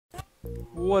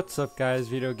What's up guys,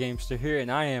 Video Gamester here,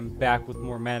 and I am back with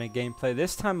more Madden gameplay,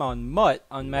 this time on MUT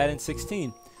on Madden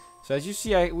 16. So as you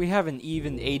see, we have an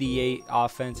even 88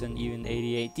 offense and even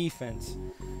 88 defense.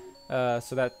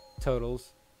 So that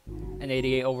totals an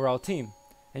 88 overall team.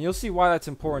 And you'll see why that's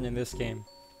important in this game.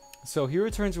 So he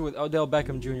returns with Odell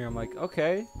Beckham Jr. I'm like,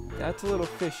 okay, that's a little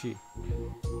fishy.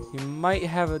 He might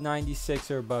have a 96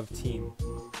 or above team.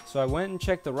 So I went and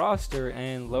checked the roster,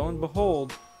 and lo and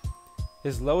behold,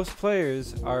 his lowest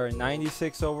players are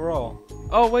 96 overall.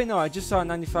 Oh wait, no, I just saw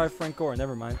 95 Frank Gore.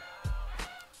 Never mind.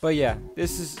 But yeah,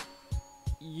 this is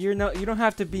you don't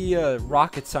have to be a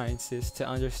rocket scientist to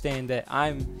understand that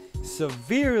I'm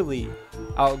severely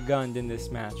outgunned in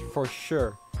this match for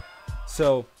sure.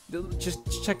 So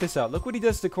just check this out. Look what he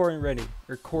does to Corey Reddy,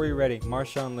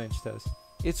 Marshawn Lynch does.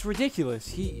 It's ridiculous.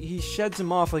 He sheds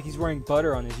him off like he's wearing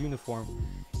butter on his uniform.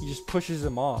 He just pushes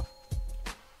him off.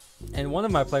 And one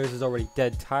of my players is already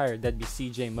dead tired. That'd be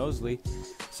CJ Mosley.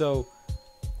 So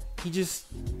this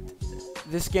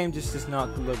game just does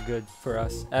not look good for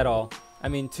us at all. I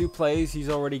mean, 2 plays, he's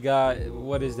already got,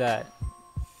 what is that,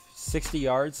 60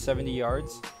 yards, 70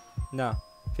 yards? No,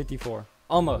 54.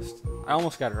 Almost. I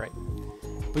almost got it right.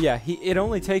 But yeah, it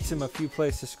only takes him a few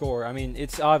plays to score. I mean,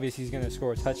 it's obvious he's going to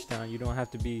score a touchdown. You don't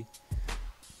have to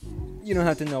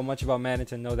know much about Madden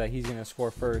to know that he's going to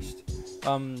score first.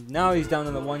 Now he's down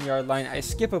on the 1 yard line. I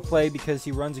skip a play because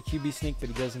he runs a QB sneak, but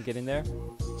he doesn't get in there.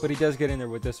 But he does get in there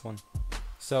with this one.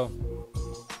 So,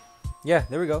 yeah,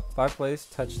 there we go. 5 plays,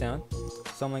 touchdown.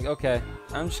 So I'm like, okay,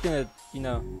 I'm just going to,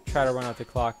 try to run out the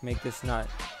clock, make this not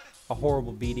a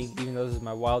horrible beating, even though this is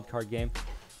my wild card game.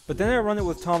 But then I run it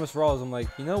with Thomas Rawls. I'm like,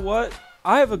 you know what?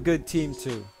 I have a good team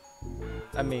too.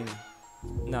 I mean,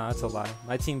 no, that's a lie.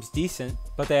 My team's decent,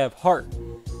 but they have heart.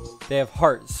 They have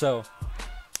heart. So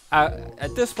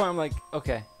at this point, I'm like,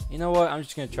 okay, you know what? I'm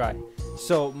just going to try.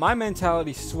 So my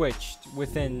mentality switched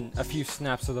within a few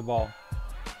snaps of the ball.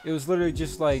 It was literally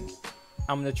just like,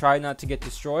 I'm going to try not to get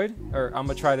destroyed. Or I'm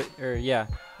going to try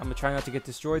not to get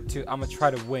destroyed to I'm going to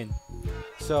try to win.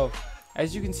 So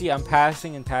as you can see, I'm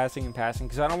passing and passing and passing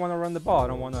because I don't want to run the ball. I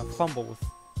don't want to fumble with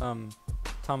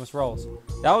Thomas Rawls.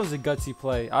 That was a gutsy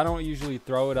play. I don't usually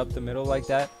throw it up the middle like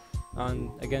that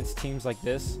against teams like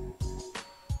this.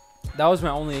 That was my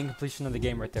only incompletion of the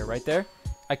game right there. Right there,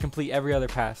 I complete every other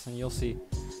pass, and you'll see.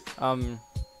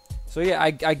 So yeah,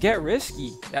 I get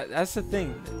risky. That's the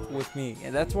thing with me,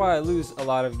 and that's why I lose a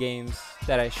lot of games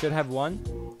that I should have won.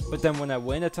 But then when I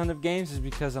win a ton of games is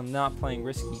because I'm not playing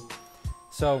risky.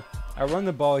 So I run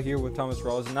the ball here with Thomas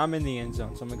Rawls, and I'm in the end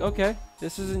zone. So I'm like, okay,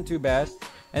 this isn't too bad.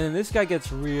 And then this guy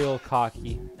gets real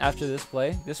cocky after this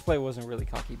play. This play wasn't really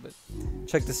cocky, but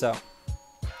check this out.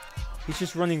 He's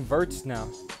just running verts now.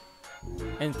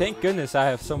 And thank goodness I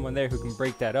have someone there who can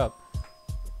break that up.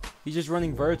 He's just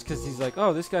running verts because he's like,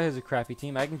 oh, this guy has a crappy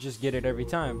team. I can just get it every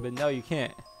time. But no, you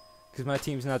can't, because my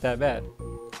team's not that bad.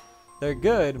 They're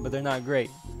good, but they're not great.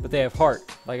 But they have heart.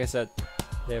 Like I said,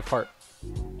 they have heart.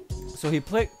 So he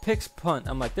picks punt.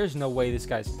 I'm like, there's no way this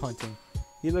guy's punting.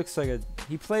 He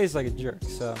plays like a jerk.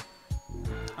 So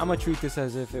I'm gonna treat this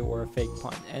as if it were a fake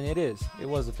punt, and it is. It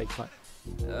was a fake punt.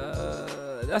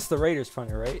 That's the Raiders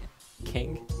punter, right?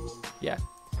 King. Yeah.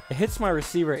 It hits my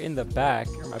receiver in the back,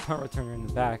 or my punt returner in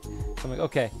the back. So I'm like,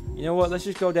 okay, you know what? Let's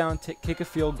just go down, kick a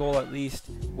field goal at least,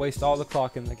 waste all the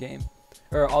clock in the game,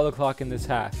 or all the clock in this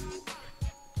half.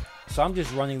 So I'm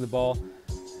just running the ball.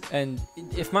 And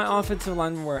if my offensive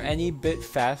linemen were any bit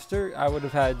faster, I would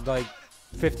have had like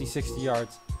 50, 60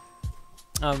 yards.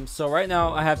 So right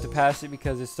now I have to pass it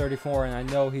because it's 34 and I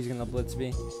know he's going to blitz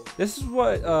me. This is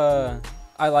what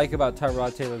I like about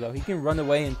Tyrod Taylor though. He can run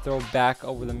away and throw back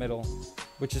over the middle,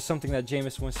 which is something that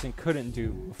Jameis Winston couldn't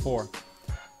do before.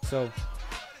 So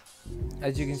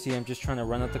as you can see, I'm just trying to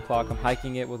run out the clock. I'm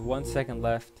hiking it with 1 second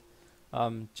left.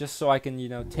 Just so I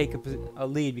can, take a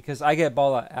lead, because I get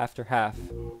ball after half.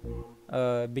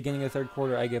 Beginning of the 3rd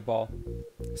quarter, I get ball.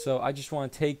 So I just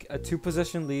want to take a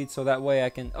 2-possession lead, so that way I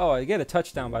can, I get a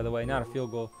touchdown, by the way, not a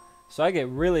field goal. So I get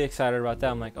really excited about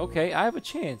that. I'm like, okay, I have a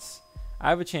chance.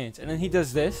 And then he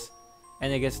does this,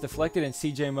 and it gets deflected, and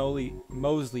CJ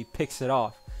Mosley picks it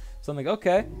off. So I'm like,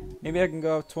 okay, maybe I can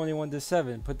go up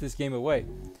 21-7, put this game away.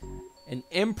 An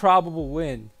improbable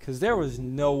win, because there was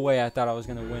no way I thought I was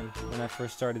going to win when I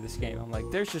first started this game. I'm like,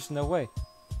 there's just no way.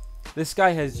 This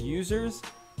guy has users.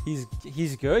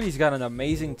 He's good. He's got an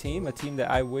amazing team, a team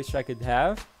that I wish I could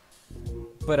have,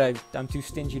 but I'm too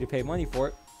stingy to pay money for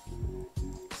it.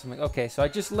 So I'm like, okay, so I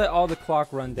just let all the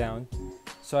clock run down.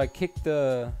 So I kick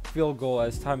the field goal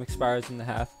as time expires in the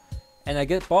half, and I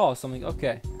get ball. So I'm like,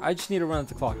 okay, I just need to run out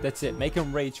the clock. That's it. Make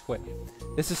him rage quit.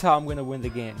 This is how I'm gonna win the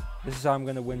game. This is how I'm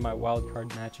gonna win my wild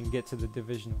card match and get to the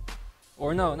divisional.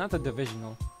 Or no, not the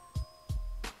divisional.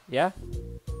 Yeah?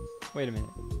 Wait a minute.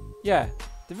 Yeah,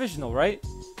 divisional, right?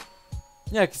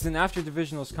 Yeah, because then after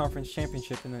divisional is conference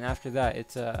championship, and then after that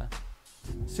it's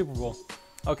Super Bowl.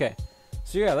 Okay,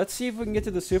 so yeah, let's see if we can get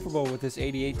to the Super Bowl with this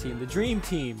 88 team, the dream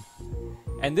team.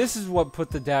 And this is what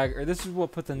put the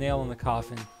nail in the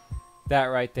coffin. That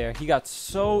right there. He got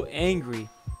so angry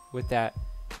with that.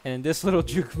 And in this little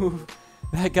juke move,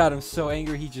 that got him so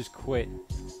angry he just quit.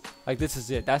 Like, this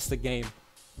is it. That's the game.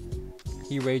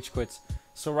 He rage quits.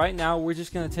 So right now we're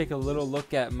just gonna take a little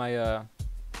look at my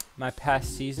my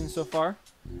past season so far,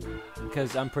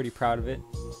 because I'm pretty proud of it.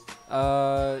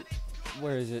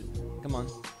 Where is it? Come on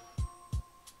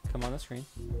the screen.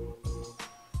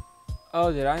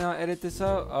 Oh, did I not edit this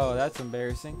out? Oh, that's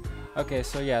embarrassing. Okay,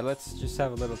 so yeah, let's just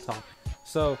have a little talk.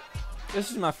 So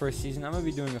this is my first season. I'm gonna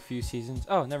be doing a few seasons.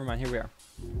 Oh, never mind. Here we are.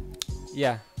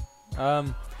 Yeah.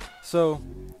 So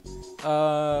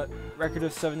record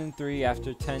of 7-3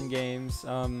 after 10 games.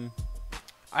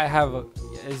 I have,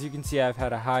 as you can see, I've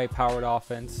had a high-powered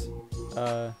offense,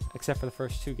 except for the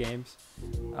first 2 games.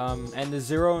 And the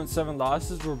 0-7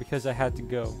 losses were because I had to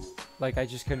go. Like, I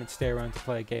just couldn't stay around to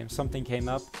play a game. Something came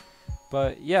up.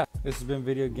 But yeah, this has been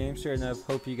Video Gamester, and I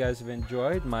hope you guys have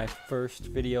enjoyed my first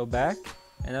video back.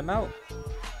 And I'm out.